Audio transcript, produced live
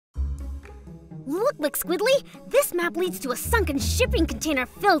Look, McSquiddly, this map leads to a sunken shipping container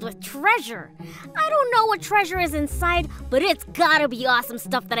filled with treasure. I don't know what treasure is inside, but it's gotta be awesome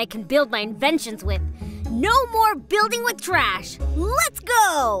stuff that I can build my inventions with. No more building with trash. Let's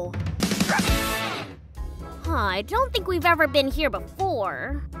go! I don't think we've ever been here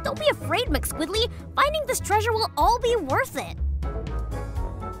before. Don't be afraid, McSquiddly. Finding this treasure will all be worth it.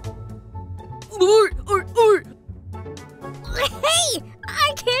 Hey!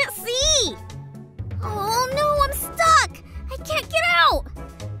 I can't see! Oh no, I'm stuck! I can't get out!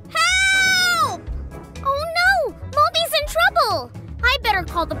 Help! Oh no! Moby's in trouble! I better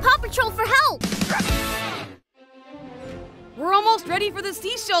call the Paw Patrol for help! We're almost ready for the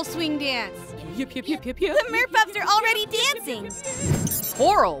seashell swing dance. Yip. The merpups are already dancing.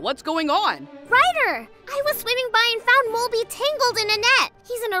 Coral, what's going on? Ryder! I was swimming by and found Moby tangled in a net.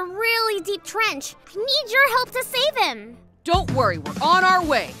 He's in a really deep trench. I need your help to save him. Don't worry, we're on our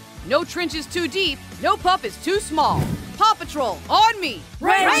way. No trench is too deep, no pup is too small. Paw Patrol, on me!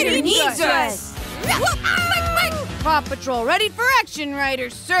 Ryder needs us! Paw Patrol ready for action,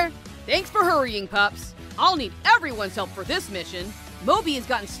 Riders, sir. Thanks for hurrying, pups. I'll need everyone's help for this mission. Moby has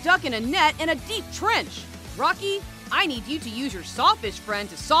gotten stuck in a net in a deep trench. Rocky, I need you to use your sawfish friend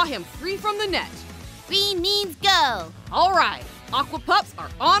to saw him free from the net. Green means go. All right, Aqua Pups are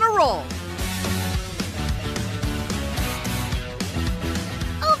on a roll.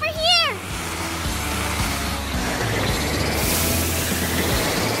 Over here!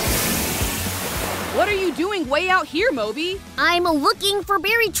 What are you doing way out here, Moby? I'm looking for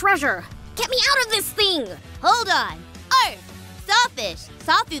buried treasure. Get me out of this thing! Hold on. Earth, sawfish,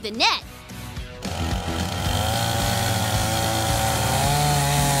 saw through the net.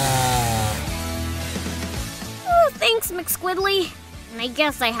 Oh, thanks, McSquiddly. And I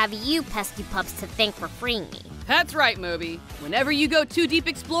guess I have you pesky pups to thank for freeing me. That's right, Moby. Whenever you go too deep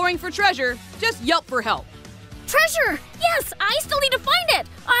exploring for treasure, just yelp for help. Treasure! Yes, I still need to find it!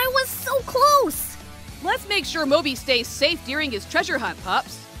 I was so close! Let's make sure Moby stays safe during his treasure hunt,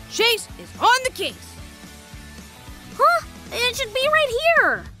 pups. Chase is on the case. Huh? It should be right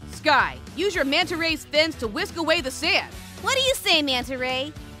here. Sky, use your manta ray's fins to whisk away the sand. What do you say, Manta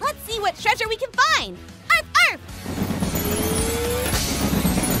Ray? Let's see what treasure we can find. Arf, arf!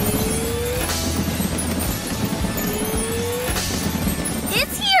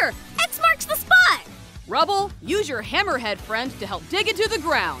 It's here! X marks the spot! Rubble, use your hammerhead friend to help dig into the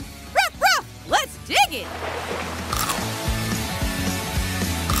ground. Ruff, ruff! Let's dig it!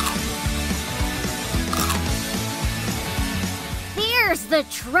 There's the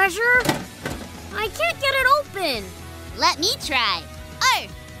treasure. I can't get it open. Let me try. Arf!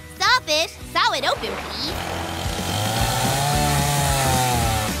 Sawfish, saw it open, please.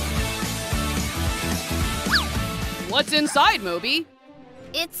 What's inside, Moby?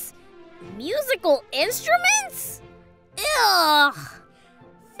 It's musical instruments? Ugh!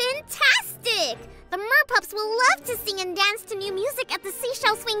 Fantastic! The merpups will love to sing and dance to new music at the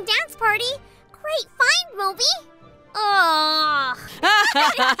Seashell Swing Dance Party. Great find, Moby! Oh.